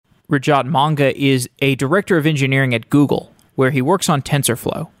Rajat Manga is a director of engineering at Google, where he works on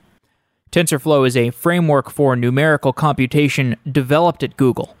TensorFlow. TensorFlow is a framework for numerical computation developed at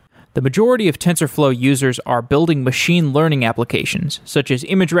Google. The majority of TensorFlow users are building machine learning applications, such as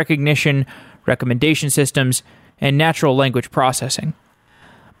image recognition, recommendation systems, and natural language processing.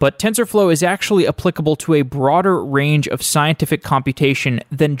 But TensorFlow is actually applicable to a broader range of scientific computation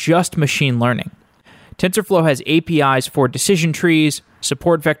than just machine learning. TensorFlow has APIs for decision trees,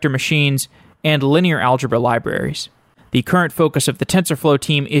 support vector machines, and linear algebra libraries. The current focus of the TensorFlow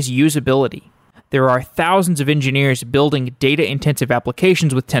team is usability. There are thousands of engineers building data-intensive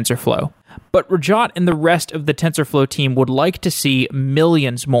applications with TensorFlow, but Rajat and the rest of the TensorFlow team would like to see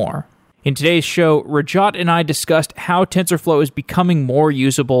millions more. In today's show, Rajat and I discussed how TensorFlow is becoming more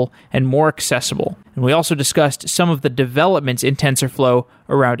usable and more accessible, and we also discussed some of the developments in TensorFlow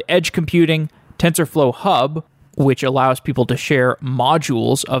around edge computing, TensorFlow Hub, which allows people to share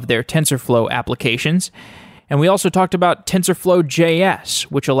modules of their TensorFlow applications, and we also talked about TensorFlow JS,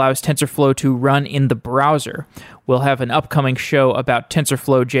 which allows TensorFlow to run in the browser. We'll have an upcoming show about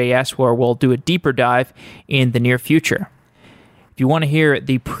TensorFlow JS where we'll do a deeper dive in the near future. If you want to hear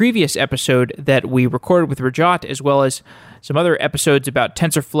the previous episode that we recorded with Rajat, as well as some other episodes about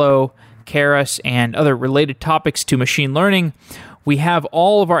TensorFlow, Keras, and other related topics to machine learning, we have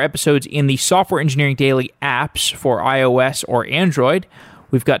all of our episodes in the Software Engineering Daily apps for iOS or Android.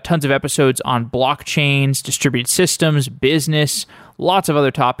 We've got tons of episodes on blockchains, distributed systems, business, lots of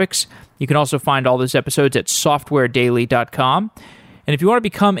other topics. You can also find all those episodes at softwaredaily.com. And if you want to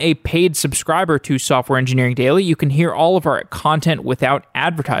become a paid subscriber to Software Engineering Daily, you can hear all of our content without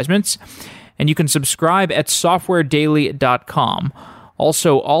advertisements. And you can subscribe at softwaredaily.com.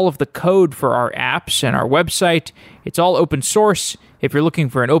 Also, all of the code for our apps and our website, it's all open source. If you're looking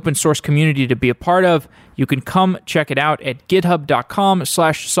for an open source community to be a part of, you can come check it out at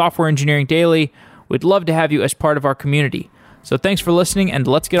github.com/softwareengineeringdaily. We'd love to have you as part of our community. So thanks for listening, and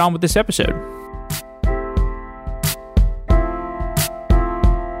let's get on with this episode.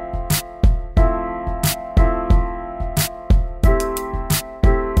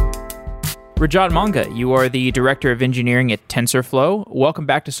 Rajat Manga, you are the Director of Engineering at TensorFlow. Welcome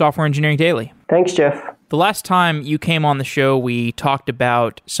back to Software Engineering Daily. Thanks, Jeff. The last time you came on the show, we talked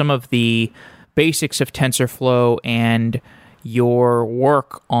about some of the basics of TensorFlow and your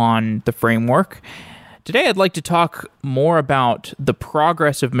work on the framework. Today, I'd like to talk more about the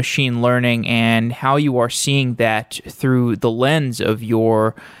progress of machine learning and how you are seeing that through the lens of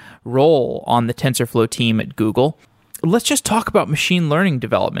your role on the TensorFlow team at Google. Let's just talk about machine learning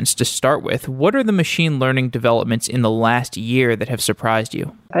developments to start with. What are the machine learning developments in the last year that have surprised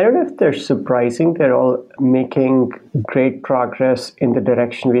you? I don't know if they're surprising. They're all making great progress in the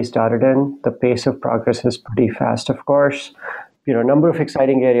direction we started in. The pace of progress is pretty fast, of course. A number of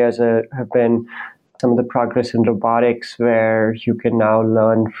exciting areas have been some of the progress in robotics, where you can now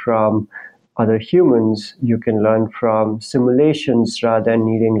learn from other humans. You can learn from simulations rather than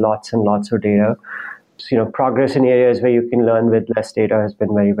needing lots and lots of data. Progress in areas where you can learn with less data has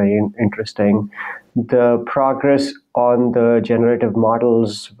been very, very interesting. The progress on the generative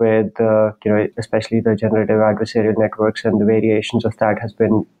models with, especially the generative adversarial networks and the variations of that has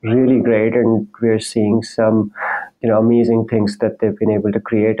been really great. And we're seeing some, amazing things that they've been able to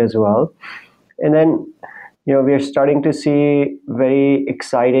create as well. And then, we're starting to see very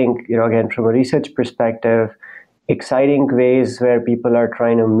exciting, again, from a research perspective, exciting ways where people are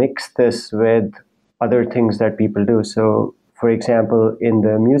trying to mix this with other things that people do. So, for example, in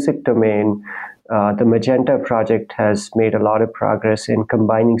the music domain, the Magenta project has made a lot of progress in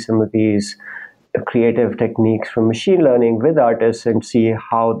combining some of these creative techniques from machine learning with artists and see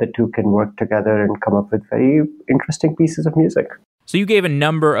how the two can work together and come up with very interesting pieces of music. So you gave a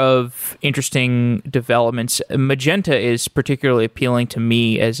number of interesting developments. Magenta is particularly appealing to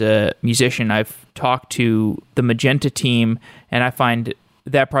me as a musician. I've talked to the Magenta team, and I find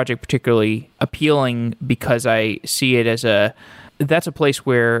that project particularly appealing because I see it as that's a place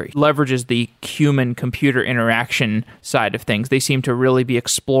where it leverages the human-computer interaction side of things. They seem to really be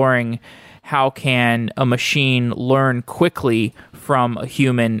exploring how can a machine learn quickly from a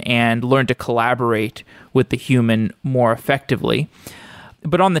human and learn to collaborate with the human more effectively.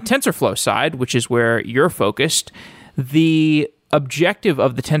 But on the TensorFlow side, which is where you're focused, the objective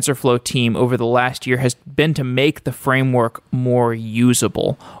of the TensorFlow team over the last year has been to make the framework more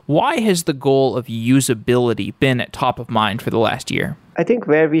usable. Why has the goal of usability been at top of mind for the last year? I think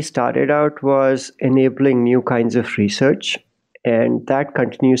where we started out was enabling new kinds of research. And that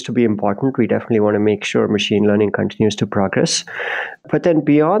continues to be important. We definitely want to make sure machine learning continues to progress. But then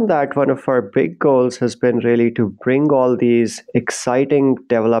beyond that, one of our big goals has been really to bring all these exciting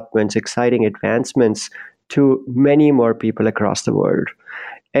developments, exciting advancements to many more people across the world.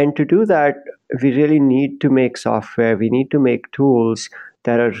 And to do that, we really need to make software, we need to make tools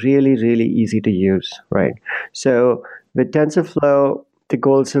that are really, really easy to use, right? So with TensorFlow, the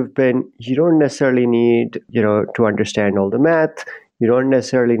goals have been you don't necessarily need, to understand all the math. You don't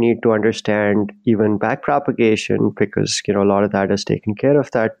necessarily need to understand even backpropagation because, a lot of that is taken care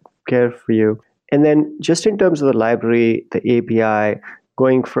for you. And then just in terms of the library, the API,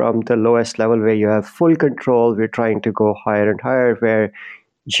 going from the lowest level where you have full control, we're trying to go higher and higher where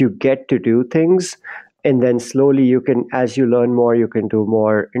you get to do things. And then slowly you can, as you learn more, you can do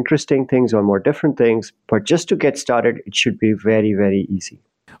more interesting things or more different things. But just to get started, it should be very, very easy.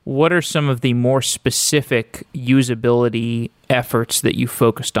 What are some of the more specific usability efforts that you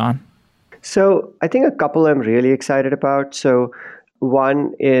focused on? So I think a couple I'm really excited about. So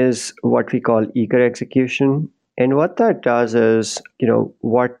one is what we call eager execution. And what that does is,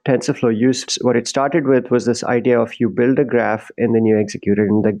 what TensorFlow used, what it started with was this idea of you build a graph and then you execute it,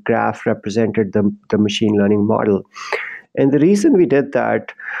 and the graph represented the machine learning model. And the reason we did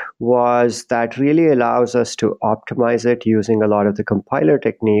that was that really allows us to optimize it using a lot of the compiler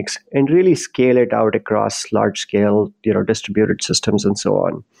techniques and really scale it out across large scale, distributed systems and so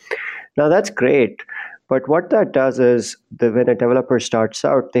on. Now that's great. But what that does is when a developer starts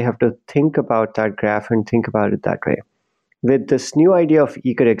out, they have to think about that graph and think about it that way. With this new idea of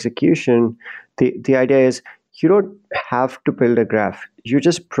eager execution, the idea is you don't have to build a graph. You're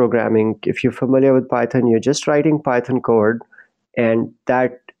just programming. If you're familiar with Python, you're just writing Python code, and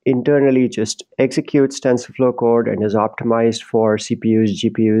that internally just executes TensorFlow code and is optimized for CPUs,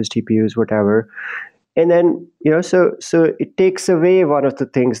 GPUs, TPUs, whatever. And then, so it takes away one of the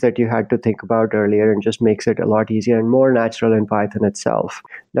things that you had to think about earlier and just makes it a lot easier and more natural in Python itself.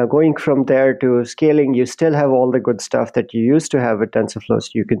 Now, going from there to scaling, you still have all the good stuff that you used to have with TensorFlow.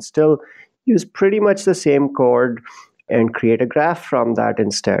 So you can still use pretty much the same code and create a graph from that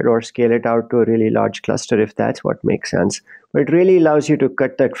instead, or scale it out to a really large cluster if that's what makes sense. But it really allows you to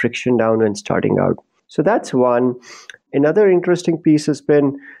cut that friction down when starting out. So that's one. Another interesting piece has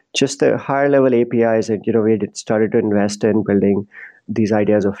been just the higher level APIs, and we started to invest in building these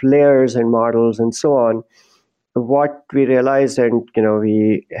ideas of layers and models and so on. What we realized, and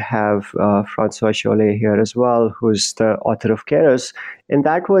we have Francois Chollet here as well, who's the author of Keras, and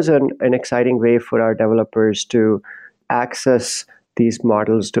that was an exciting way for our developers to access these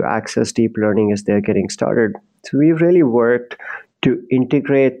models, to access deep learning as they're getting started. So we've really worked to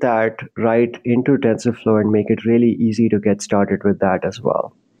integrate that right into TensorFlow and make it really easy to get started with that as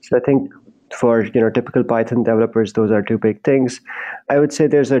well. So I think for typical Python developers, those are two big things. I would say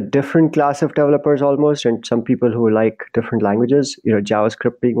there's a different class of developers almost, and some people who like different languages,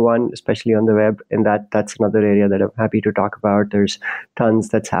 JavaScript being one, especially on the web, and that's another area that I'm happy to talk about. There's tons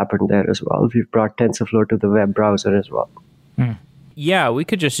that's happened there as well. We've brought TensorFlow to the web browser as well. Yeah, we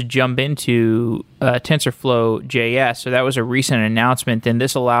could just jump into TensorFlow JS. So that was a recent announcement, and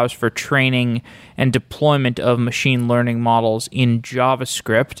this allows for training and deployment of machine learning models in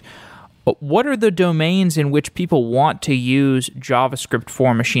JavaScript. What are the domains in which people want to use JavaScript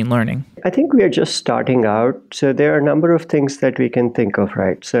for machine learning? I think we are just starting out. So there are a number of things that we can think of,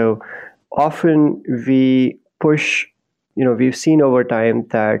 right? So often we push, we've seen over time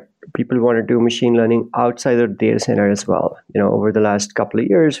that people want to do machine learning outside the data center as well. Over the last couple of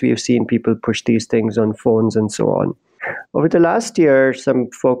years, we've seen people push these things on phones and so on. Over the last year, some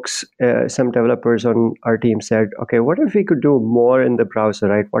folks, some developers on our team said, okay, what if we could do more in the browser,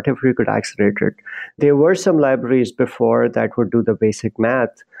 right? What if we could accelerate it? There were some libraries before that would do the basic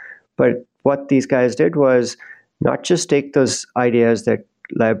math, but what these guys did was not just take those ideas that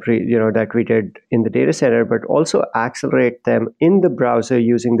we did in the data center, but also accelerate them in the browser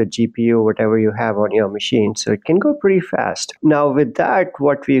using the GPU, whatever you have on your machine. So it can go pretty fast. Now, with that,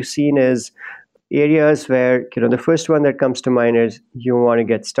 what we've seen is areas where, the first one that comes to mind is you want to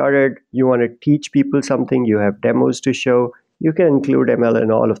get started, you want to teach people something, you have demos to show, you can include ML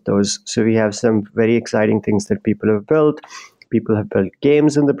in all of those. So we have some very exciting things that people have built. People have built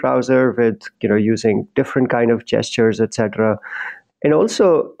games in the browser with, using different kind of gestures, etc. And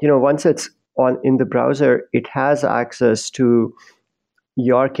also, once it's on in the browser, it has access to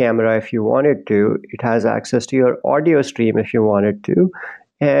your camera if you wanted to. It has access to your audio stream if you wanted to.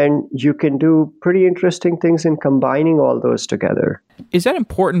 And you can do pretty interesting things in combining all those together. Is that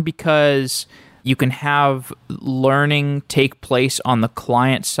important because you can have learning take place on the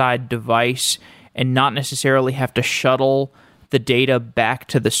client-side device and not necessarily have to shuttle the data back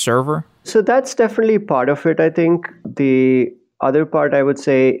to the server? So that's definitely part of it. I think the other part I would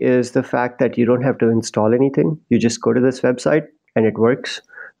say is the fact that you don't have to install anything. You just go to this website and it works,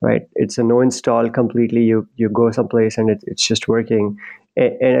 right? It's a no install completely. You go someplace and it's just working.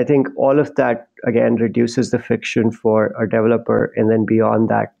 And I think all of that, again, reduces the friction for a developer, and then beyond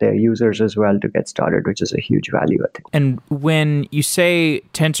that, their users as well to get started, which is a huge value, I think. And when you say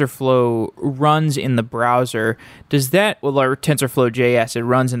TensorFlow runs in the browser, does that, or TensorFlow JS, it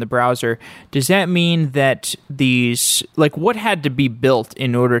runs in the browser, does that mean that these, like what had to be built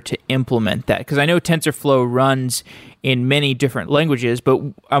in order to implement that? Because I know TensorFlow runs in many different languages, but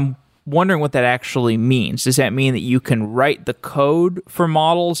I'm wondering what that actually means. Does that mean that you can write the code for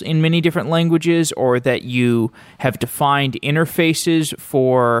models in many different languages, or that you have defined interfaces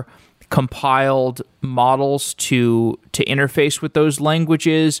for compiled models to interface with those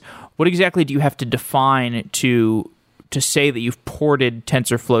languages? What exactly do you have to define to say that you've ported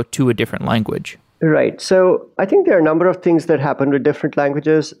TensorFlow to a different language? Right. So I think there are a number of things that happen with different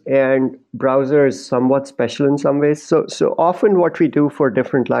languages, and browser is somewhat special in some ways. So often what we do for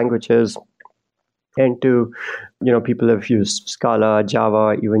different languages, and people have used Scala,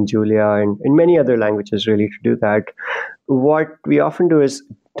 Java, even Julia, and many other languages really to do that. What we often do is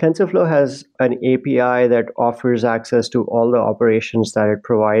TensorFlow has an API that offers access to all the operations that it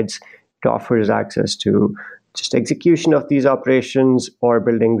provides. It offers access to just execution of these operations or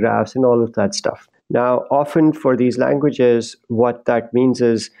building graphs and all of that stuff. Now, often for these languages, what that means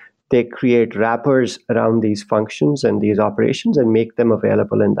is they create wrappers around these functions and these operations and make them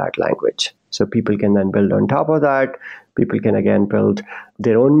available in that language. So people can then build on top of that. People can, again, build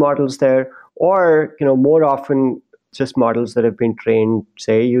their own models there, or, more often just models that have been trained,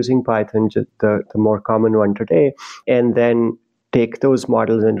 say, using Python, the more common one today, and then take those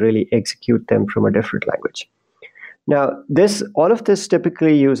models and really execute them from a different language. Now, all of this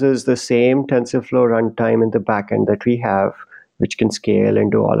typically uses the same TensorFlow runtime in the backend that we have, which can scale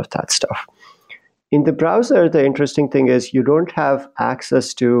and do all of that stuff. In the browser, the interesting thing is you don't have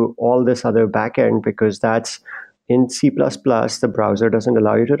access to all this other backend, because that's in C++. The browser doesn't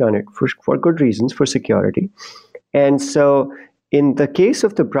allow you to run it for good reasons, for security. And so in the case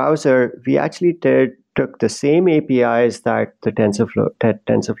of the browser, we actually took the same APIs that the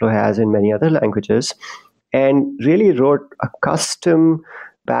TensorFlow has in many other languages, and really wrote a custom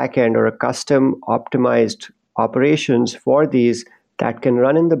backend or a custom optimized operations for these that can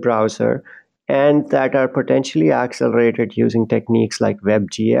run in the browser and that are potentially accelerated using techniques like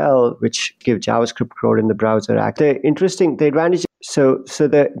WebGL, which give JavaScript code in the browser. The advantage. So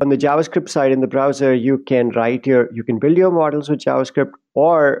on the JavaScript side in the browser, you can build your models with JavaScript,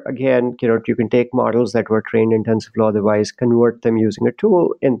 or again, you can take models that were trained in TensorFlow, otherwise convert them using a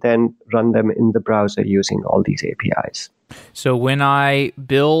tool, and then run them in the browser using all these APIs. So when I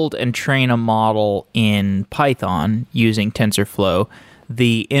build and train a model in Python using TensorFlow,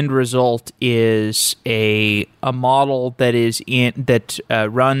 the end result is a model that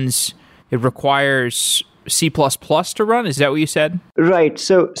runs. It requires C++ to run. Is that what you said? Right.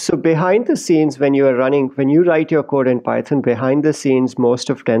 So behind the scenes, when you write your code in Python, behind the scenes, most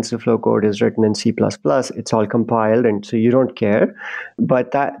of TensorFlow code is written in C++. It's all compiled, and so you don't care.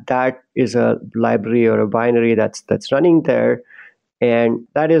 But that is a library or a binary that's running there. And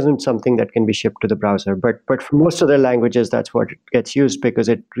that isn't something that can be shipped to the browser. But for most other languages, that's what gets used, because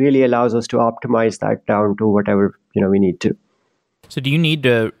it really allows us to optimize that down to whatever we need to. So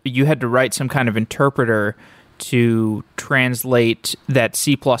you had to write some kind of interpreter to translate that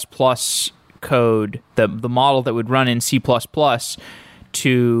C++ code, the model that would run in C++,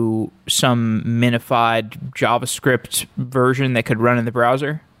 to some minified JavaScript version that could run in the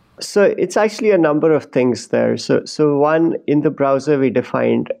browser? So it's actually a number of things there. So one, in the browser, we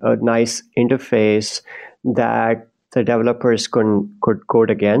defined a nice interface that the developers could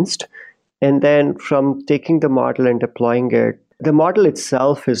code against. And then from taking the model and deploying it, the model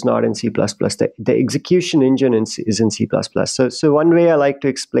itself is not in C++. The execution engine is in C++. So one way I like to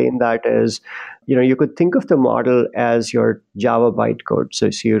explain that is, you could think of the model as your Java bytecode. So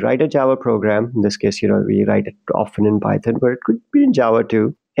you write a Java program. In this case, we write it often in Python, but it could be in Java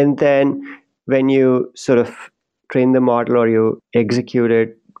too. And then when you sort of train the model or you execute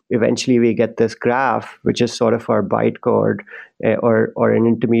it, eventually we get this graph, which is sort of our bytecode or an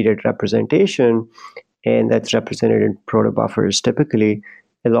intermediate representation. And that's represented in protobuffers typically,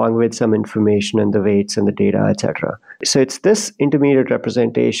 along with some information and the weights and the data, etc. So it's this intermediate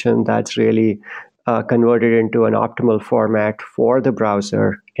representation that's really converted into an optimal format for the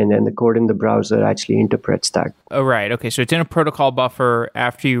browser, and then the code in the browser actually interprets that. Oh, right. Okay, so it's in a protocol buffer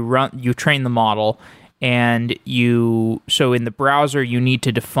after you train the model, and so in the browser, you need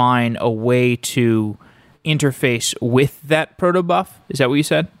to define a way to interface with that protobuf. Is that what you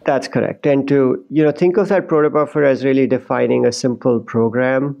said? That's correct. And to think of that protobuffer as really defining a simple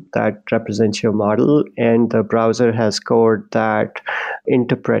program that represents your model, and the browser has code that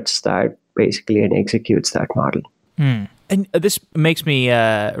interprets that basically and executes that model. And this reminds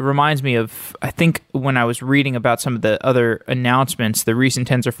me of, I think when I was reading about some of the other announcements, the recent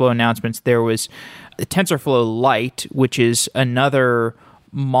TensorFlow announcements, there was the TensorFlow Lite, which is another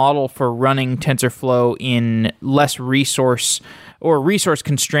model for running TensorFlow in less resource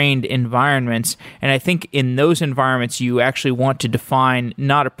constrained environments. And I think in those environments, you actually want to define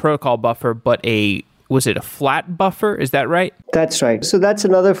not a protocol buffer, but was it a flat buffer? Is that right? That's right. So that's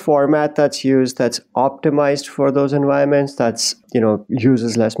another format that's used that's optimized for those environments. That's,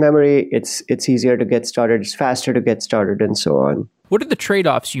 uses less memory. It's easier to get started. It's faster to get started, and so on. What are the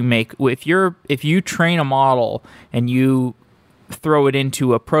trade-offs you make if you train a model and you throw it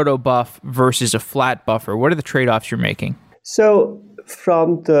into a protobuf versus a flat buffer? What are the trade-offs you're making? So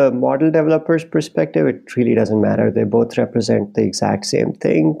from the model developer's perspective, it really doesn't matter. They both represent the exact same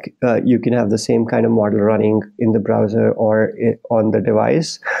thing. You can have the same kind of model running in the browser or on the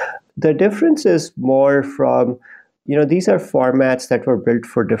device. The difference is more from, these are formats that were built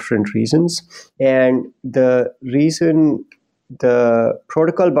for different reasons. And the reason the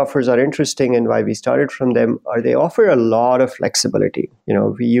protocol buffers are interesting and why we started from them are they offer a lot of flexibility.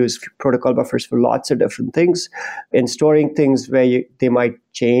 We use protocol buffers for lots of different things and storing things where they might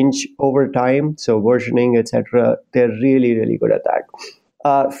change over time. So versioning, etc. They're really, really good at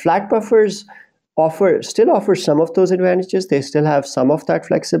that. Flat buffers still offer some of those advantages. They still have some of that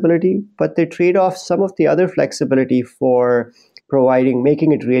flexibility, but they trade off some of the other flexibility for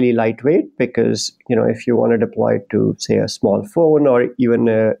making it really lightweight, because, if you want to deploy it to, say, a small phone or even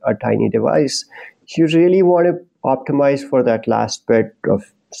a tiny device, you really want to optimize for that last bit of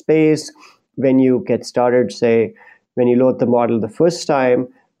space. When you get started, say, when you load the model the first time,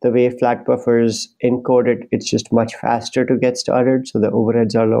 the way flat buffers encode it, it's just much faster to get started. So the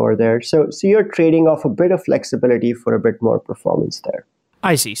overheads are lower there. So you're trading off a bit of flexibility for a bit more performance there.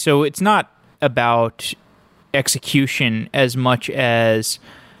 I see. So it's not about execution as much as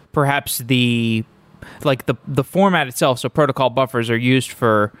perhaps the format itself. So protocol buffers are used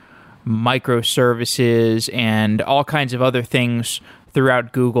for microservices and all kinds of other things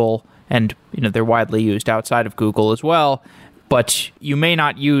throughout Google, and they're widely used outside of Google as well. But you may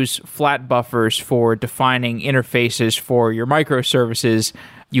not use flat buffers for defining interfaces for your microservices.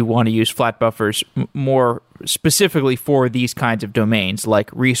 You want to use flat buffers more specifically for these kinds of domains, like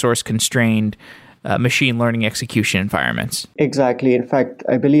resource-constrained machine learning execution environments. Exactly. In fact,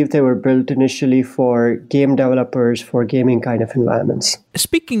 I believe they were built initially for game developers, for gaming kind of environments.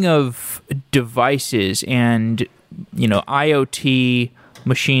 Speaking of devices and, IoT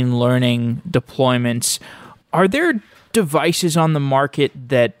machine learning deployments, are there devices on the market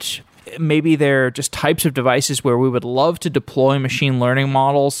that maybe they're just types of devices where we would love to deploy machine learning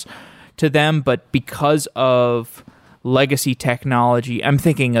models to them, but because of legacy technology, I'm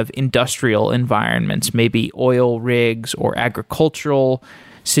thinking of industrial environments, maybe oil rigs or agricultural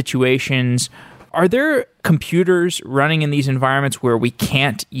situations. Are there computers running in these environments where we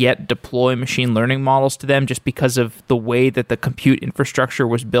can't yet deploy machine learning models to them just because of the way that the compute infrastructure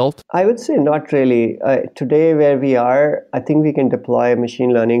was built? I would say not really. Today, where we are, I think we can deploy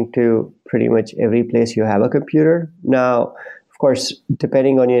machine learning to pretty much every place you have a computer. Now, of course,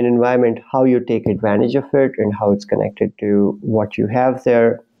 depending on your environment, how you take advantage of it and how it's connected to what you have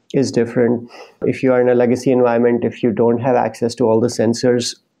there is different. If you are in a legacy environment, if you don't have access to all the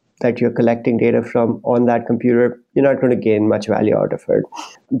sensors that you're collecting data from on that computer, you're not going to gain much value out of it.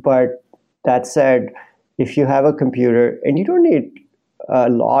 But that said, if you have a computer and you don't need a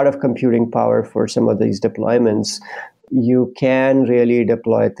lot of computing power for some of these deployments, you can really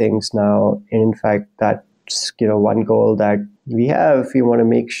deploy things now. And in fact, that's one goal that we have. We want to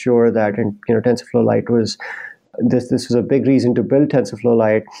make sure that, and TensorFlow Lite was this was a big reason to build TensorFlow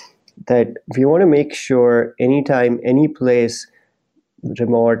Lite, that we want to make sure anytime, any place,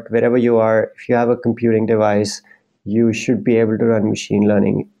 remote, wherever you are, if you have a computing device, you should be able to run machine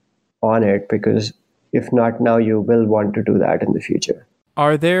learning on it, because if not now, you will want to do that in the future.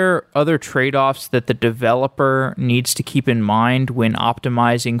 Are there other trade-offs that the developer needs to keep in mind when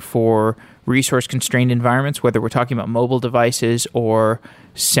optimizing for resource-constrained environments, whether we're talking about mobile devices or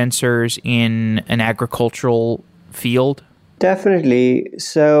sensors in an agricultural field? Definitely.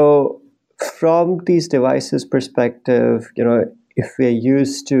 So from these devices' perspective, if we're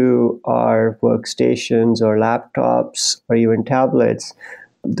used to our workstations or laptops or even tablets,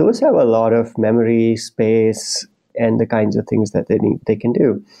 those have a lot of memory, space, and the kinds of things that they can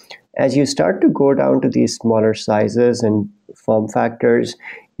do. As you start to go down to these smaller sizes and form factors,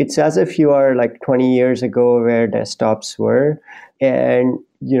 it's as if you are like 20 years ago where desktops were, and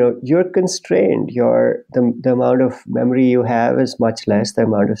you're constrained. The amount of memory you have is much less. The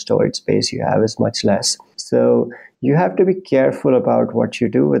amount of storage space you have is much less. So you have to be careful about what you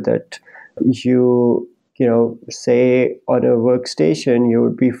do with it. Say on a workstation, you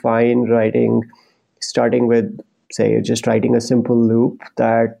would be fine starting with, say, just writing a simple loop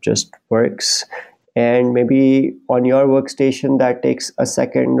that just works. And maybe on your workstation, that takes a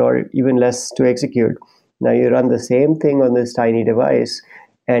second or even less to execute. Now you run the same thing on this tiny device,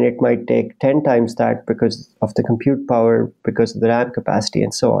 and it might take 10 times that because of the compute power, because of the RAM capacity,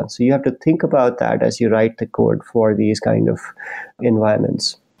 and so on. So you have to think about that as you write the code for these kind of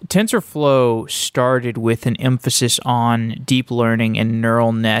environments. TensorFlow started with an emphasis on deep learning and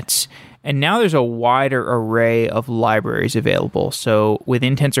neural nets, and now there's a wider array of libraries available. So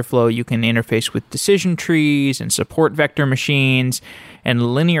within TensorFlow, you can interface with decision trees and support vector machines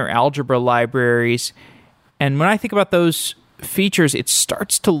and linear algebra libraries. And when I think about those features, it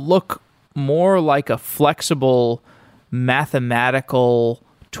starts to look more like a flexible mathematical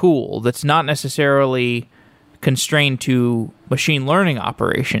tool that's not necessarily constrained to machine learning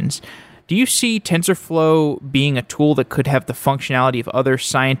operations. Do you see TensorFlow being a tool that could have the functionality of other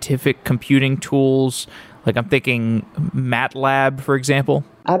scientific computing tools? Like I'm thinking MATLAB, for example?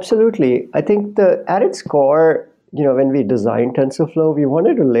 Absolutely. I think at its core, when we designed TensorFlow, we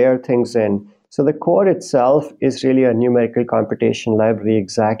wanted to layer things in. So the core itself is really a numerical computation library,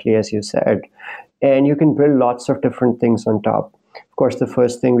 exactly as you said. And you can build lots of different things on top. Of course, the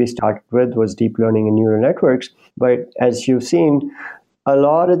first thing we started with was deep learning and neural networks. But as you've seen, a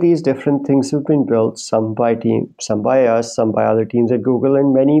lot of these different things have been built, some by us, some by other teams at Google,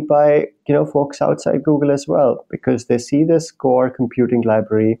 and many by folks outside Google as well, because they see this core computing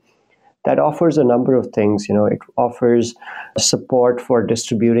library that offers a number of things. It offers support for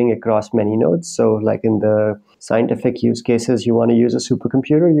distributing across many nodes. So like in the scientific use cases, you want to use a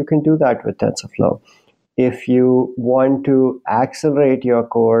supercomputer, you can do that with TensorFlow. If you want to accelerate your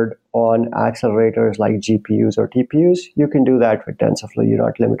code on accelerators like GPUs or TPUs, you can do that with TensorFlow. You're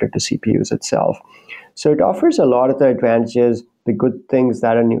not limited to CPUs itself. So it offers a lot of the advantages, the good things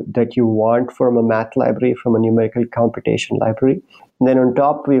that you want from a math library, from a numerical computation library. And then on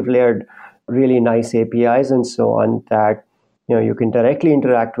top, we've layered really nice APIs and so on that you can directly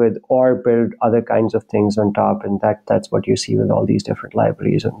interact with or build other kinds of things on top. And that's what you see with all these different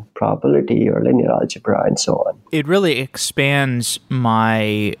libraries and probability or linear algebra and so on. It really expands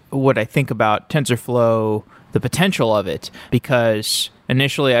what I think about TensorFlow, the potential of it, because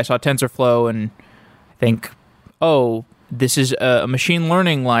initially I saw TensorFlow and think, oh, this is a machine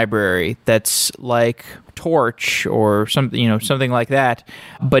learning library that's like Torch or something like that.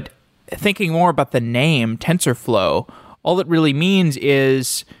 But thinking more about the name TensorFlow, all it really means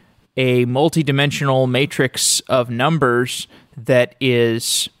is a multidimensional matrix of numbers that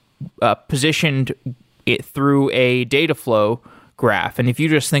is positioned through a data flow graph. And if you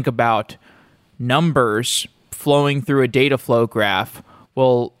just think about numbers flowing through a data flow graph,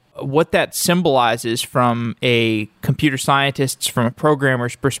 well, what that symbolizes from a computer scientist's, from a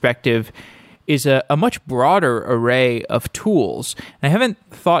programmer's perspective, is a much broader array of tools. And I haven't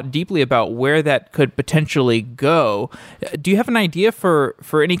thought deeply about where that could potentially go. Do you have an idea for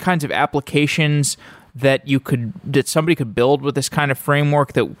any kinds of applications that somebody could build with this kind of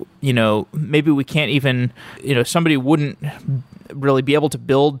framework that, maybe we can't even, somebody wouldn't really be able to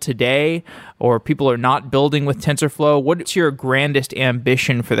build today, or people are not building with TensorFlow? What's your grandest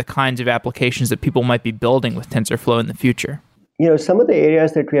ambition for the kinds of applications that people might be building with TensorFlow in the future? Some of the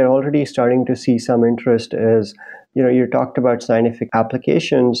areas that we are already starting to see some interest is, you talked about scientific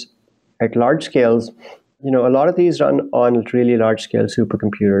applications at large scales. A lot of these run on really large scale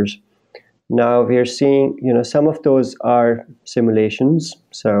supercomputers. Now we are seeing, some of those are simulations.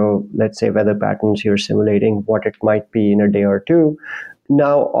 So let's say weather patterns, you're simulating what it might be in a day or two.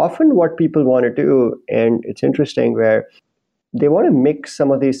 Now, often what people want to do, and it's interesting, where they want to mix some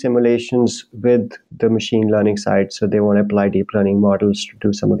of these simulations with the machine learning side. So they want to apply deep learning models to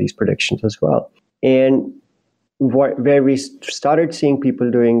do some of these predictions as well. And where we started seeing people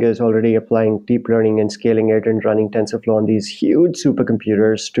doing is already applying deep learning and scaling it and running TensorFlow on these huge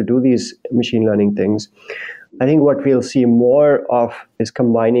supercomputers to do these machine learning things. I think what we'll see more of is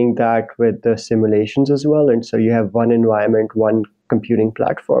combining that with the simulations as well. And so you have one environment, one computing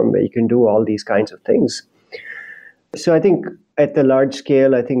platform where you can do all these kinds of things. So I think at the large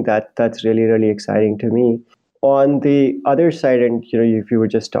scale, I think that's really, really exciting to me. on the other side, and if you were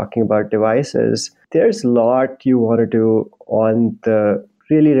just talking about devices, there's a lot you want to do on the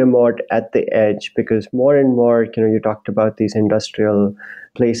really remote at the edge, because more and more, you talked about these industrial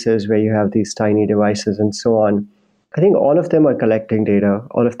places where you have these tiny devices and so on. I think all of them are collecting data.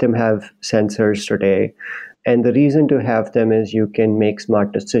 All of them have sensors today. And the reason to have them is you can make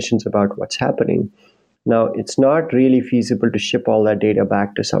smart decisions about what's happening. Now, it's not really feasible to ship all that data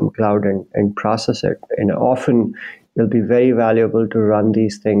back to some cloud and process it. And often it'll be very valuable to run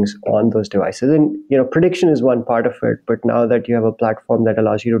these things on those devices. And, prediction is one part of it. But now that you have a platform that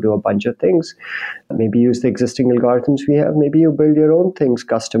allows you to do a bunch of things, maybe use the existing algorithms we have, maybe you build your own things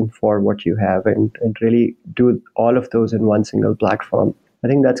custom for what you have and really do all of those in one single platform. I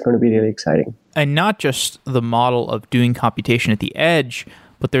think that's going to be really exciting. And not just the model of doing computation at the edge,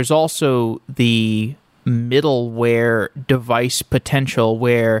 but there's also the middleware device potential,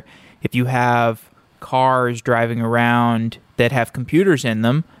 where if you have cars driving around that have computers in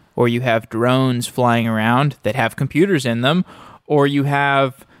them, or you have drones flying around that have computers in them, or you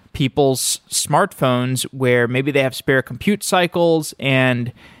have people's smartphones where maybe they have spare compute cycles,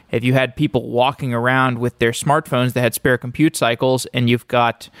 and if you had people walking around with their smartphones that had spare compute cycles, and you've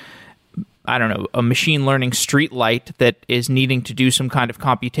got, I don't know, a machine learning street light that is needing to do some kind of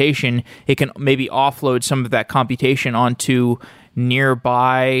computation, it can maybe offload some of that computation onto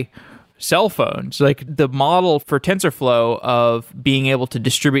nearby cell phones. Like the model for TensorFlow of being able to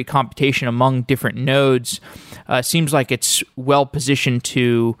distribute computation among different nodes seems like it's well positioned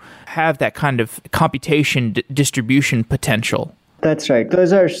to have that kind of computation distribution potential. That's right.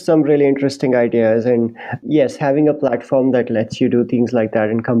 Those are some really interesting ideas. And yes, having a platform that lets you do things like that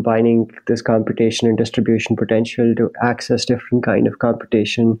and combining this computation and distribution potential to access different kind of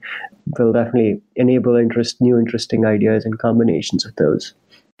computation will definitely enable new interesting ideas and combinations of those.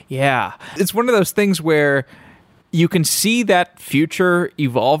 Yeah. It's one of those things where you can see that future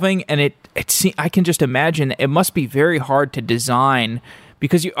evolving, and I can just imagine it must be very hard to design,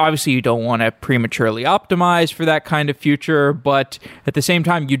 because you don't want to prematurely optimize for that kind of future, but at the same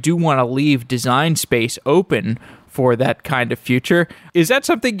time, you do want to leave design space open for that kind of future. Is that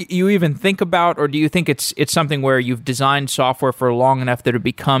something you even think about, or do you think it's something where you've designed software for long enough that it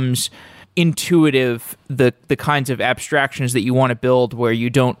becomes intuitive, the kinds of abstractions that you want to build, where you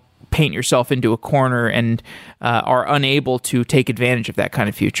don't paint yourself into a corner and are unable to take advantage of that kind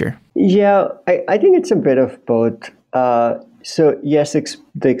of future? Yeah, I think it's a bit of both. So yes,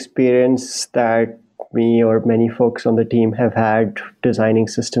 the experience that me or many folks on the team have had designing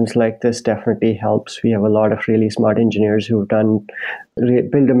systems like this definitely helps. We have a lot of really smart engineers who've built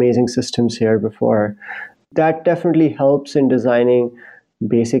amazing systems here before. That definitely helps in designing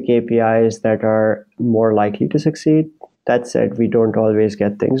basic APIs that are more likely to succeed. That said, we don't always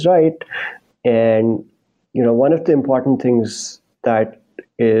get things right. And, one of the important things that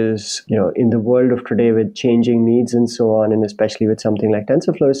is, in the world of today with changing needs and so on, and especially with something like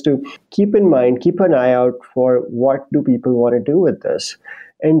TensorFlow, is to keep an eye out for what do people want to do with this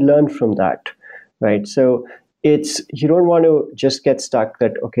and learn from that, right? So you don't want to just get stuck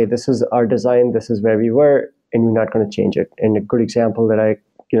that, okay, this is our design, this is where we were, and we're not going to change it. And a good example that I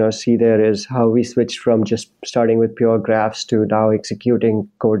see there is how we switched from just starting with pure graphs to now executing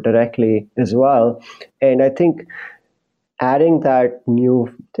code directly as well. And I think adding that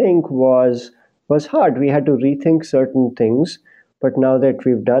new thing was hard. We had to rethink certain things, but now that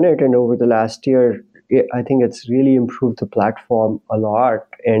we've done it, and over the last year, I think it's really improved the platform a lot,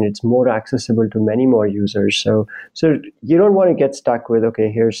 and it's more accessible to many more users. So you don't want to get stuck with,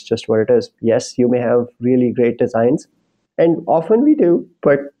 okay, here's just what it is. Yes, you may have really great designs, and often we do,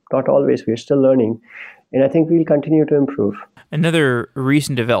 but not always. We're still learning, and I think we'll continue to improve. Another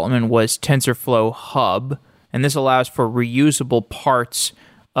recent development was TensorFlow Hub, and this allows for reusable parts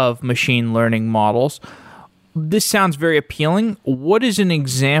of machine learning models. This sounds very appealing. What is an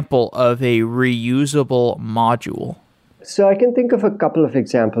example of a reusable module? So I can think of a couple of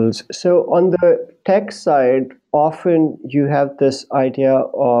examples. So on the tech side, often you have this idea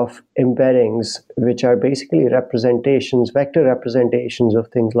of embeddings, which are basically vector representations of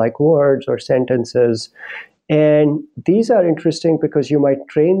things like words or sentences. And these are interesting because you might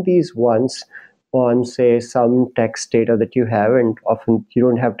train these once on, say, some text data that you have, and often you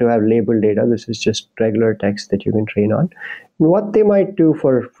don't have to have labeled data. This is just regular text that you can train on. And what they might do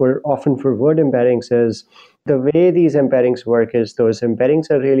often for word embeddings is, the way these embeddings work is those embeddings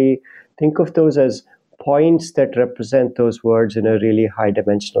are really, think of those as points that represent those words in a really high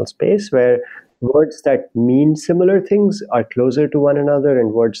dimensional space, where words that mean similar things are closer to one another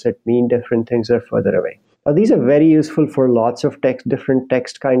and words that mean different things are further away. Now, these are very useful for lots of different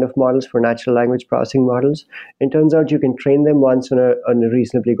text kind of models, for natural language processing models. It turns out you can train them once on a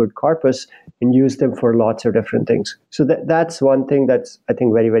reasonably good corpus and use them for lots of different things. So that's one thing that's, I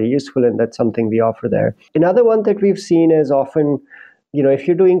think, very, very useful, and that's something we offer there. Another one that we've seen is often, if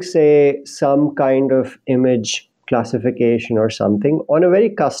you're doing, say, some kind of image classification or something on a very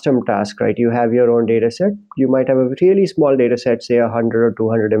custom task, right? You have your own data set. You might have a really small data set, say 100 or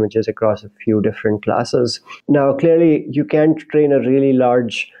 200 images across a few different classes. Now, clearly, you can't train a really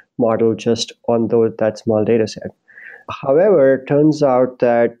large model just on that small data set. However, it turns out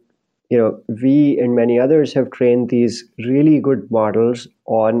that we and many others have trained these really good models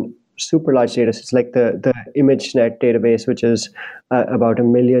on super large data sets, like the ImageNet database, which is about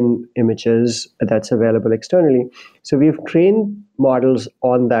 1 million images that's available externally. So we've trained models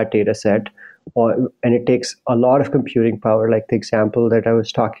on that data set, and it takes a lot of computing power, like the example that I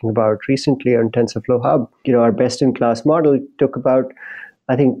was talking about recently on TensorFlow Hub. Our best-in-class model took about,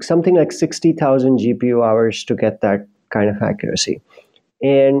 I think, something like 60,000 GPU hours to get that kind of accuracy.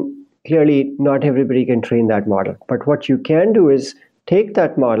 And clearly, not everybody can train that model. But what you can do is take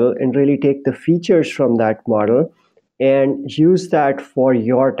that model and really take the features from that model and use that for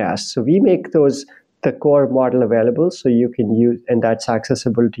your tasks. So we make the core model available so you can use, and that's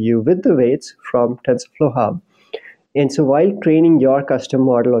accessible to you with the weights from TensorFlow Hub. And so while training your custom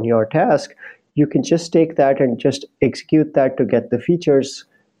model on your task, you can just take that and just execute that to get the features,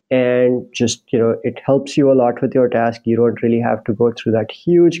 and just, it helps you a lot with your task. You don't really have to go through that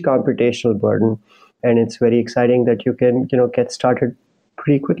huge computational burden. And it's very exciting that you can, get started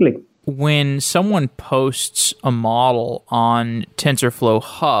pretty quickly. When someone posts a model on TensorFlow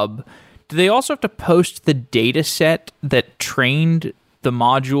Hub, do they also have to post the data set that trained the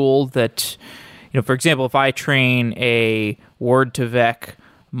module that, for example, if I train a Word2Vec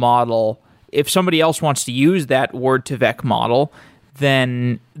model, if somebody else wants to use that Word2Vec model,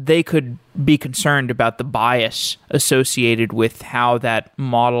 then they could be concerned about the bias associated with how that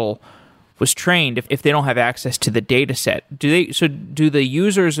model was trained if they don't have access to the data set. Do the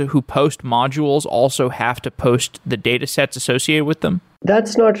users who post modules also have to post the data sets associated with them?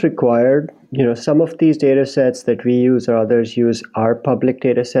 That's not required. Some of these data sets that we use or others use are public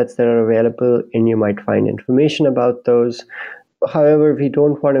data sets that are available, and you might find information about those. However, we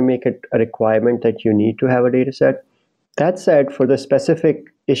don't want to make it a requirement that you need to have a data set. That said, for the specific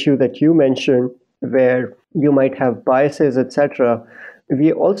issue that you mentioned, where you might have biases, etc.,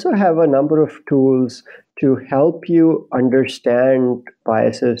 we also have a number of tools to help you understand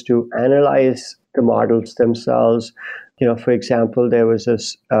biases, to analyze the models themselves. For example, there was a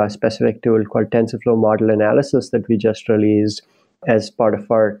specific tool called TensorFlow Model Analysis that we just released as part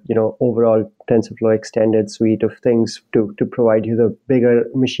of our, overall TensorFlow extended suite of things to provide you the bigger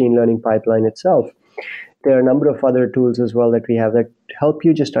machine learning pipeline itself. There are a number of other tools as well that we have that help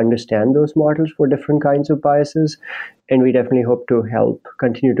you just understand those models for different kinds of biases. And we definitely hope to help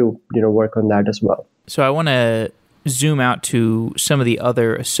continue to, work on that as well. So I want to zoom out to some of the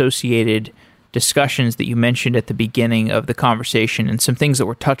other associated discussions that you mentioned at the beginning of the conversation and some things that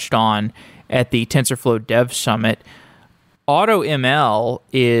were touched on at the TensorFlow Dev Summit. AutoML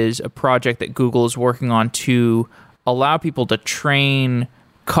is a project that Google is working on to allow people to train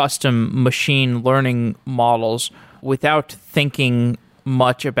custom machine learning models without thinking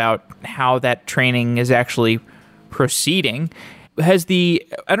much about how that training is actually proceeding. I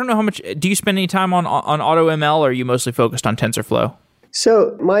don't know how much, do you spend any time on AutoML, or are you mostly focused on TensorFlow?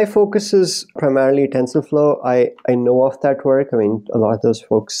 So my focus is primarily TensorFlow. I know of that work. I mean, a lot of those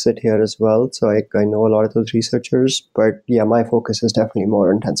folks sit here as well. So I know a lot of those researchers. But yeah, my focus is definitely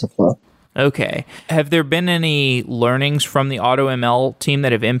more on TensorFlow. Okay. Have there been any learnings from the AutoML team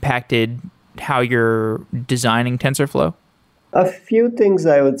that have impacted how you're designing TensorFlow? A few things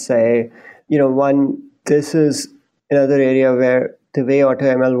I would say. One, this is another area where the way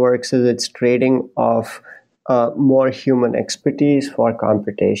AutoML works is it's trading off more human expertise for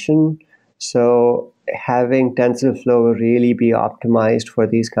computation. So having TensorFlow really be optimized for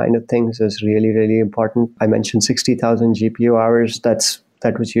these kind of things is really, really important. I mentioned 60,000 GPU hours.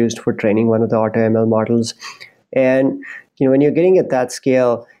 That was used for training one of the AutoML models. And when you're getting at that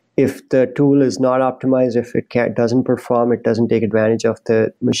scale, if the tool is not optimized, if it doesn't perform, it doesn't take advantage of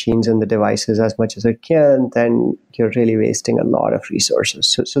the machines and the devices as much as it can, then you're really wasting a lot of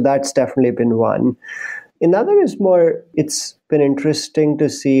resources. So that's definitely been one. Another is it's been interesting to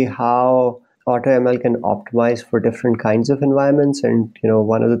see how AutoML can optimize for different kinds of environments. And,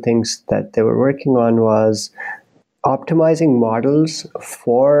 one of the things that they were working on was optimizing models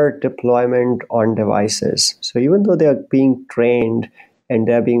for deployment on devices. So even though they're being trained and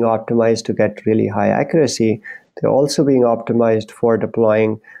they're being optimized to get really high accuracy. They're also being optimized for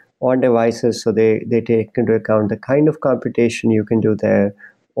deploying on devices, so they take into account the kind of computation you can do there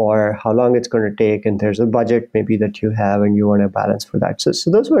or how long it's going to take, and there's a budget maybe that you have and you want to balance for that.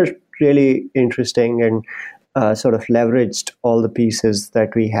 So those were really interesting and sort of leveraged all the pieces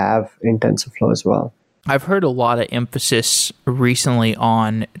that we have in TensorFlow as well. I've heard a lot of emphasis recently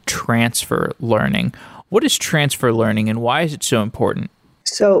on transfer learning. What is transfer learning and why is it so important?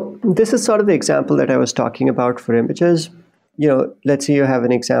 So this is sort of the example that I was talking about for images. Let's say you have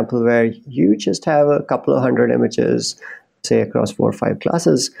an example where you just have a couple of hundred images, say across 4 or 5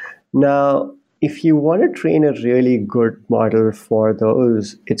 classes. Now, if you want to train a really good model for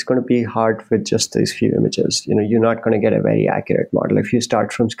those, it's going to be hard with just these few images. You're not going to get a very accurate model. If you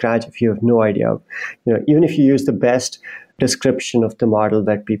start from scratch, if you have no idea, even if you use the best description of the model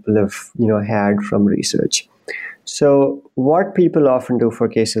that people have, had from research. So what people often do for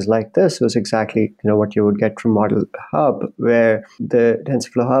cases like this was exactly, what you would get from Model Hub, where the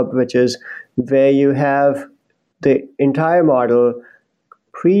TensorFlow Hub, which is where you have the entire model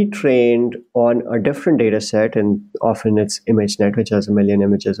pre-trained on a different data set, and often it's ImageNet, which has 1 million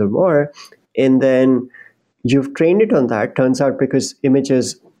images or more, and then you've trained it on that. Turns out because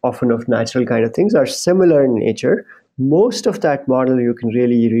images often of natural kind of things are similar in nature, most of that model you can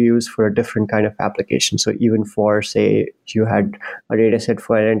really reuse for a different kind of application. So even for, say, you had a data set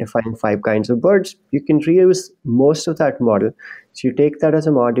for identifying 5 kinds of birds, you can reuse most of that model. So you take that as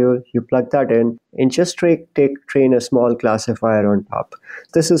a module, you plug that in, and just train a small classifier on top.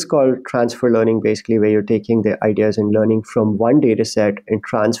 This is called transfer learning, basically, where you're taking the ideas and learning from one data set and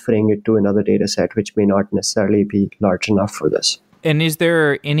transferring it to another data set, which may not necessarily be large enough for this. And is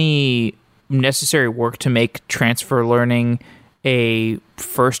there any necessary work to make transfer learning a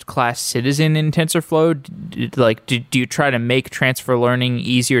first-class citizen in TensorFlow? Do you try to make transfer learning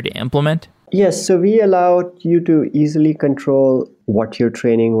easier to implement? Yes, so we allow you to easily control what you're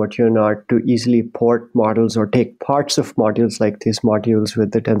training, what you're not, to easily port models or take parts of modules like these modules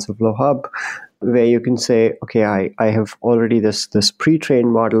with the TensorFlow Hub, where you can say, okay, I have already this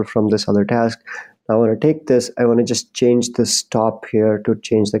pre-trained model from this other task. I want to take this, I want to just change the stop here to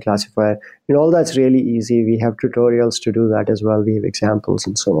change the classifier. All that's really easy. We have tutorials to do that as well. We have examples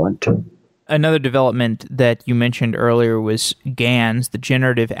and so on too. Another development that you mentioned earlier was GANs, the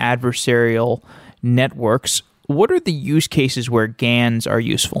Generative Adversarial Networks. What are the use cases where GANs are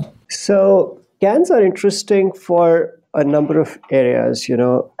useful? So GANs are interesting for a number of areas.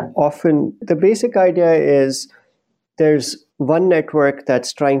 Often the basic idea is there's one network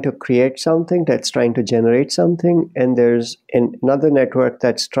that's trying to create something, that's trying to generate something, and there's another network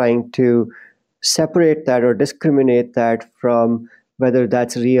that's trying to separate that or discriminate that from whether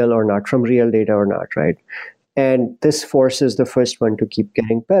that's real or not, from real data or not, right? And this forces the first one to keep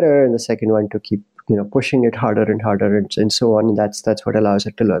getting better and the second one to keep pushing it harder and harder and so on. And that's what allows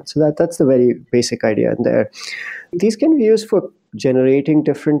it to learn. So that's the very basic idea in there. These can be used for generating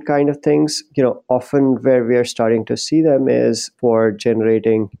different kind of things. Often where we are starting to see them is for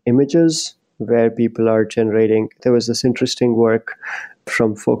generating images, where people are generating. There was this interesting work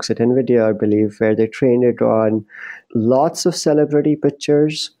from folks at NVIDIA, I believe, where they trained it on lots of celebrity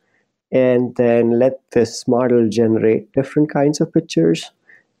pictures and then let this model generate different kinds of pictures.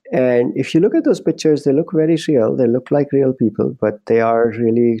 And if you look at those pictures, they look very real. They look like real people, but they are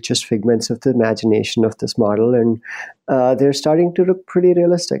really just figments of the imagination of this model. And they're starting to look pretty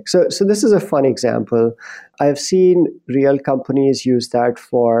realistic. So this is a fun example. I've seen real companies use that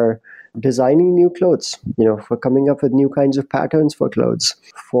for designing new clothes, for coming up with new kinds of patterns for clothes,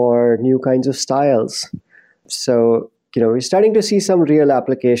 for new kinds of styles. So, we're starting to see some real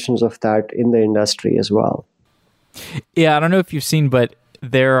applications of that in the industry as well. Yeah, I don't know if you've seen, but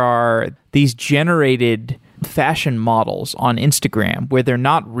there are these generated fashion models on Instagram where they're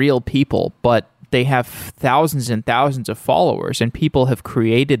not real people, but they have thousands and thousands of followers, and people have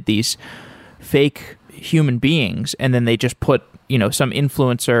created these fake human beings, and then they just put some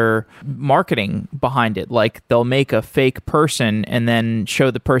influencer marketing behind it. Like they'll make a fake person and then show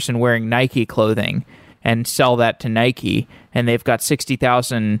the person wearing Nike clothing and sell that to Nike, and they've got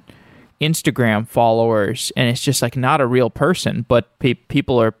 60,000 Instagram followers, and it's just like not a real person, but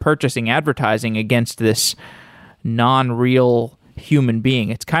people are purchasing advertising against this non-real human being.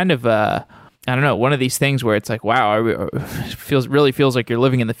 It's kind of one of these things where it's like, wow, it really feels like you're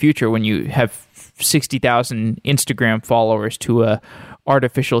living in the future when you have 60,000 Instagram followers to a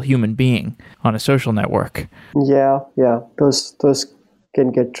artificial human being on a social network. Yeah, those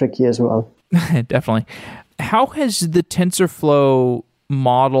can get tricky as well. Definitely. How has the TensorFlow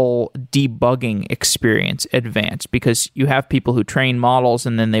model debugging experience advance? Because you have people who train models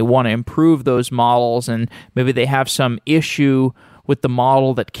and then they want to improve those models, and maybe they have some issue with the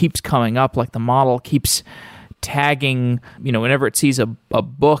model that keeps coming up, like the model keeps tagging, whenever it sees a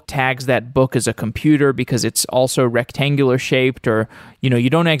book, tags that book as a computer because it's also rectangular shaped, or, you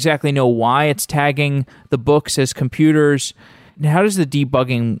don't exactly know why it's tagging the books as computers. How does the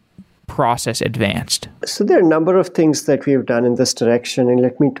debugging process advanced? So there are a number of things that we've done in this direction, and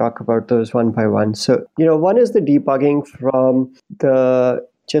let me talk about those one by one. So, one is the debugging from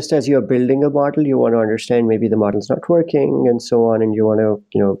just as you're building a model, you want to understand maybe the model's not working and so on, and you want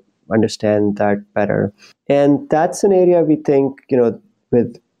to, understand that better. And that's an area we think,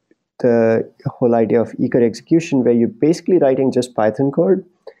 with the whole idea of eager execution, where you're basically writing just Python code,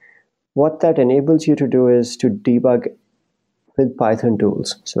 what that enables you to do is to debug with Python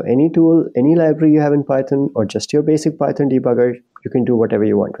tools. So any tool, any library you have in Python, or just your basic Python debugger, you can do whatever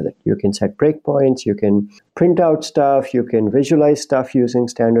you want with it. You can set breakpoints, you can print out stuff, you can visualize stuff using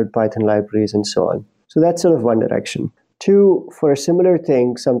standard Python libraries, and so on. So that's sort of one direction. Two, for a similar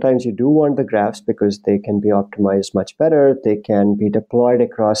thing, sometimes you do want the graphs because they can be optimized much better. They can be deployed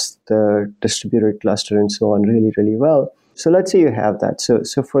across the distributed cluster and so on really, really well. So let's say you have that. So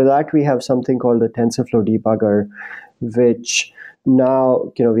for that, we have something called the TensorFlow debugger, which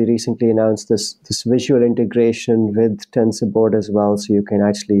now, we recently announced this visual integration with TensorBoard as well. So you can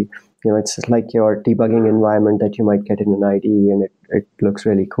actually, it's like your debugging environment that you might get in an IDE, and it looks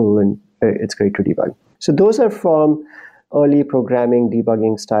really cool and it's great to debug. So those are from early programming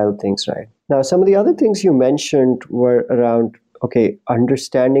debugging style things, right? Now, some of the other things you mentioned were around,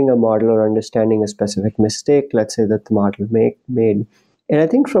 understanding a model or understanding a specific mistake, let's say that the model made. And I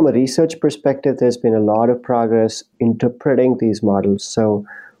think from a research perspective, there's been a lot of progress interpreting these models. So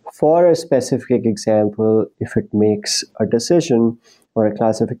for a specific example, if it makes a decision or a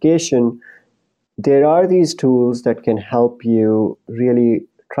classification, there are these tools that can help you really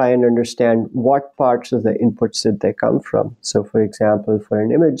try and understand what parts of the inputs did they come from. So for example, for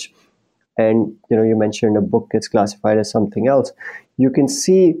an image, and you mentioned a book gets classified as something else, you can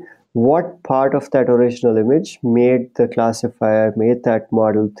see what part of that original image made the classifier, made that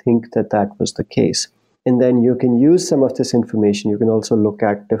model think that that was the case. And then you can use some of this information. You can also look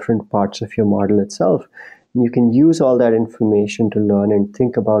at different parts of your model itself. And you can use all that information to learn and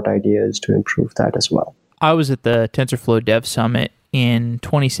think about ideas to improve that as well. I was at the TensorFlow Dev Summit in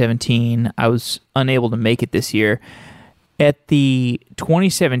 2017. I was unable to make it this year. At the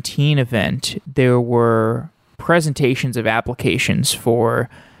 2017 event, there were presentations of applications for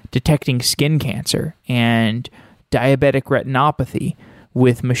detecting skin cancer and diabetic retinopathy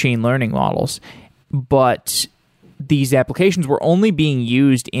with machine learning models. But these applications were only being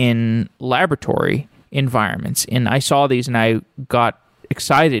used in laboratory environments. And I saw these and I got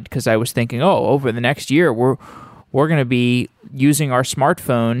excited because I was thinking, over the next year, we're going to be using our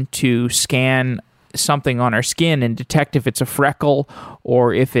smartphone to scan something on our skin and detect if it's a freckle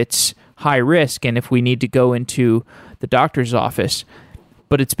or if it's high risk and if we need to go into the doctor's office.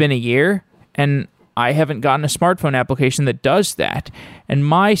 But it's been a year and I haven't gotten a smartphone application that does that. And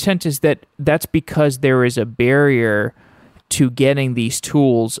my sense is that that's because there is a barrier to getting these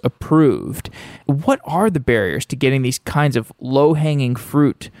tools approved. What are the barriers to getting these kinds of low-hanging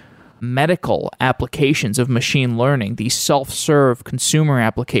fruit medical applications of machine learning, these self-serve consumer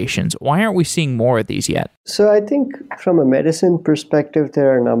applications? Why aren't we seeing more of these yet? So I think from a medicine perspective,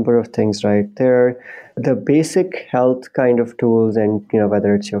 there are a number of things, right? There are the basic health kind of tools, and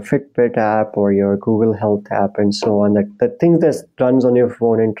whether it's your Fitbit app or your Google Health app and so on, that thing that runs on your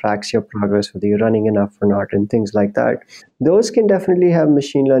phone and tracks your progress, whether you're running enough or not, and things like that. Those can definitely have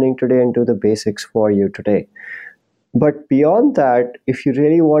machine learning today and do the basics for you today. But beyond that, if you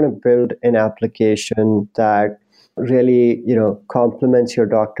really want to build an application that really, complements your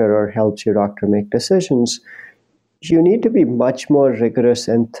doctor or helps your doctor make decisions, you need to be much more rigorous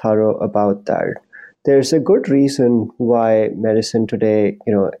and thorough about that. There's a good reason why medicine today,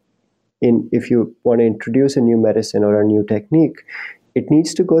 if you want to introduce a new medicine or a new technique, it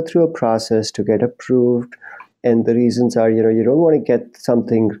needs to go through a process to get approved. And the reasons are, you don't want to get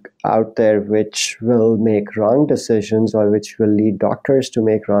something out there which will make wrong decisions or which will lead doctors to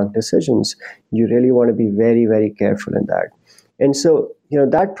make wrong decisions. You really want to be very, very careful in that. And so,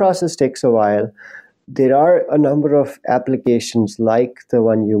 that process takes a while. There are a number of applications like the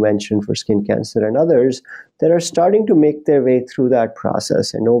one you mentioned for skin cancer and others that are starting to make their way through that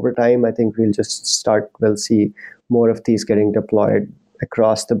process. And over time, I think we'll see more of these getting deployed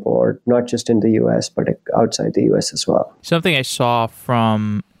across the board, not just in the US, but outside the US as well. Something I saw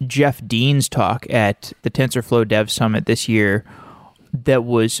from Jeff Dean's talk at the TensorFlow Dev Summit this year that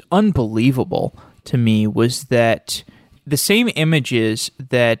was unbelievable to me was that the same images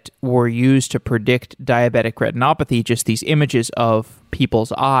that were used to predict diabetic retinopathy, just these images of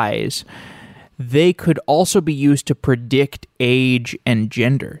people's eyes, they could also be used to predict age and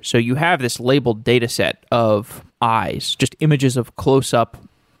gender. So you have this labeled data set of eyes, just images of close-up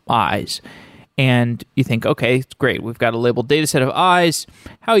eyes. And you think, okay, great, we've got a labeled data set of eyes.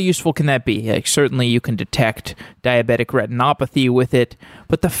 How useful can that be? Like, certainly you can detect diabetic retinopathy with it,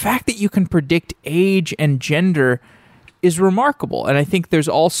 but the fact that you can predict age and gender is remarkable. And I think there's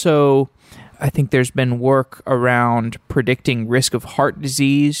been work around predicting risk of heart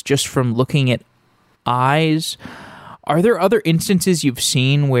disease just from looking at eyes. Are there other instances you've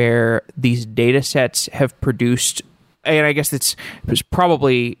seen where these data sets have produced, and I guess it's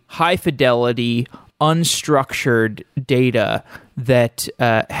probably high fidelity, unstructured data that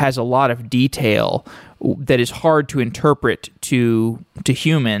has a lot of detail that is hard to interpret to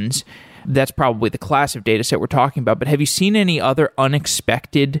humans? That's probably the class of data set we're talking about. But have you seen any other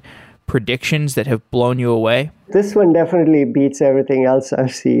unexpected predictions that have blown you away? This one definitely beats everything else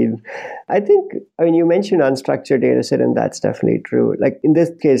I've seen. I mean, you mentioned unstructured data set, and that's definitely true. Like in this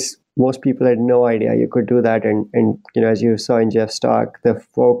case, most people had no idea you could do that. And as you saw in Jeff's talk, the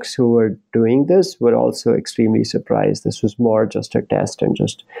folks who were doing this were also extremely surprised. This was more just a test and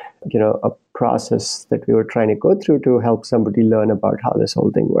just, a process that we were trying to go through to help somebody learn about how this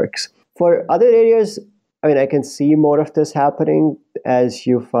whole thing works. For other areas, I mean, I can see more of this happening as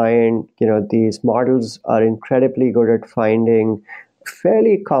you find, these models are incredibly good at finding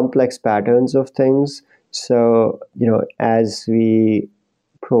fairly complex patterns of things. So, as we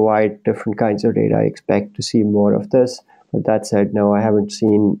provide different kinds of data, I expect to see more of this. But that said, no, I haven't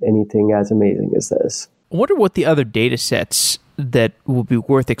seen anything as amazing as this. I wonder what the other data sets that will be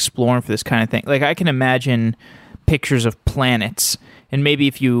worth exploring for this kind of thing. Like, I can imagine pictures of planets, and maybe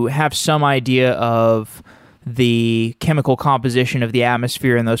if you have some idea of the chemical composition of the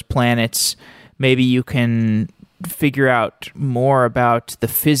atmosphere in those planets, maybe you can figure out more about the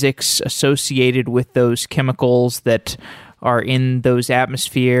physics associated with those chemicals that are in those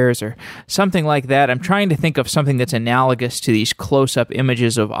atmospheres or something like that. I'm trying to think of something that's analogous to these close-up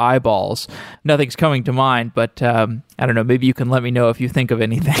images of eyeballs. Nothing's coming to mind, but I don't know, maybe you can let me know if you think of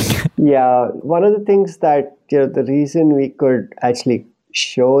anything. Yeah, one of the things that, the reason we could actually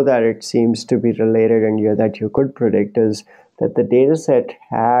show that it seems to be related and that you could predict is that the data set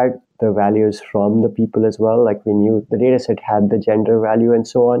had the values from the people as well. Like we knew the data set had the gender value and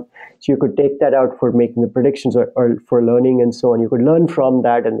so on. So you could take that out for making the predictions or for learning and so on. You could learn from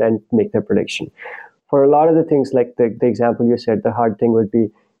that and then make the prediction. For a lot of the things, like the example you said, the hard thing would be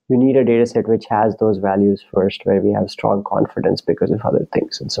you need a data set which has those values first, where we have strong confidence because of other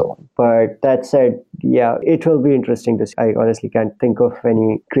things and so on. But that said, yeah, it will be interesting to see. I honestly can't think of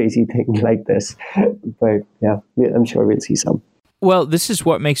any crazy thing like this. But yeah, I'm sure we'll see some. Well, this is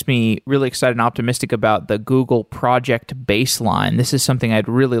what makes me really excited and optimistic about the Google Project Baseline. This is something I'd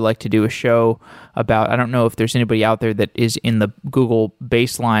really like to do a show about. I don't know if there's anybody out there that is in the Google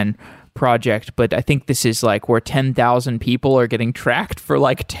Baseline project, but I think this is like where 10,000 people are getting tracked for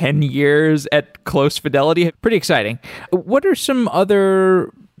like 10 years at close fidelity. Pretty exciting. What are some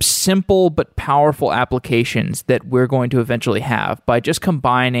other simple but powerful applications that we're going to eventually have by just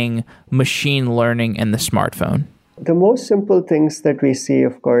combining machine learning and the smartphone? The most simple things that we see,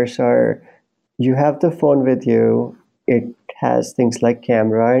 of course, are you have the phone with you. It has things like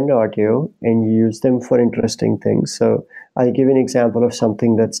camera and audio, and you use them for interesting things. So I'll give you an example of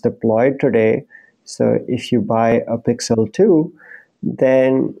something that's deployed today. So if you buy a Pixel 2,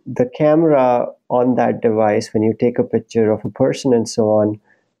 then the camera on that device, when you take a picture of a person and so on,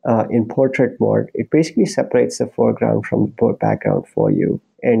 in portrait mode, it basically separates the foreground from the background for you.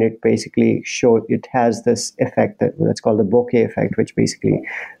 And it basically it has this effect that's called the bokeh effect, which basically,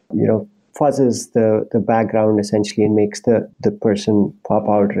 fuzzes the background essentially and makes the person pop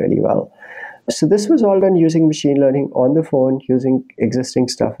out really well. So this was all done using machine learning on the phone, using existing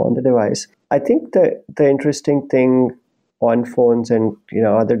stuff on the device. I think the interesting thing on phones and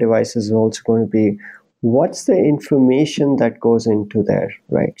other devices is also going to be what's the information that goes into there,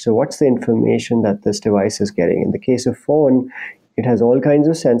 right? So what's the information that this device is getting? In the case of phone, it has all kinds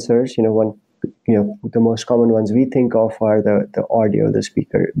of sensors. The most common ones we think of are the audio, the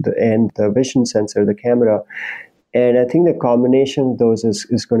speaker, and the vision sensor, the camera. And I think the combination of those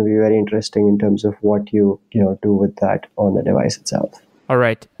is going to be very interesting in terms of what you do with that on the device itself. All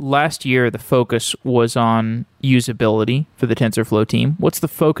right. Last year, the focus was on usability for the TensorFlow team. What's the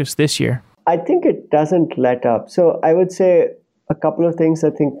focus this year? I think it doesn't let up. So I would say a couple of things.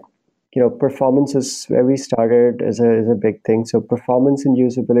 I think performance is where we started is a big thing. So performance and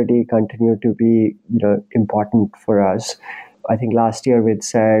usability continue to be, important for us. I think last year we'd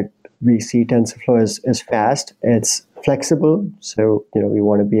said we see TensorFlow as fast, it's flexible. So, we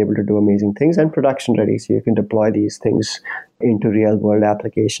want to be able to do amazing things, and production ready. So you can deploy these things into real world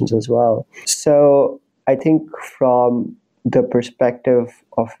applications as well. So I think from the perspective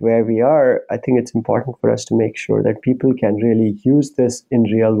of where we are, I think it's important for us to make sure that people can really use this in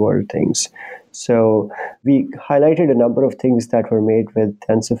real world things. So we highlighted a number of things that were made with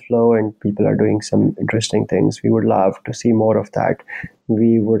TensorFlow, and people are doing some interesting things. We would love to see more of that.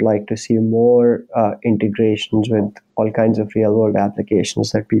 We would like to see more integrations with all kinds of real world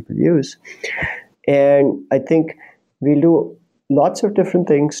applications that people use. And I think we'll do lots of different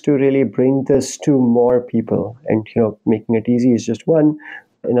things to really bring this to more people, and making it easy is just one.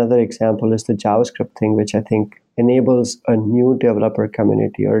 Another example is the JavaScript thing, which I think enables a new developer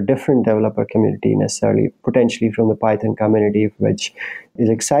community or a different developer community, necessarily potentially from the Python community, which is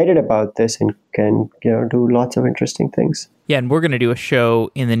excited about this and can do lots of interesting things. Yeah, and we're going to do a show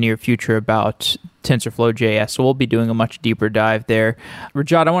in the near future about TensorFlow JS, so we'll be doing a much deeper dive there.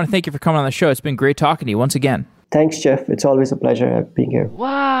 Rajat, I want to thank you for coming on the show. It's been great talking to you once again. Thanks, Jeff. It's always a pleasure being here.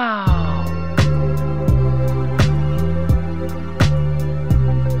 Wow.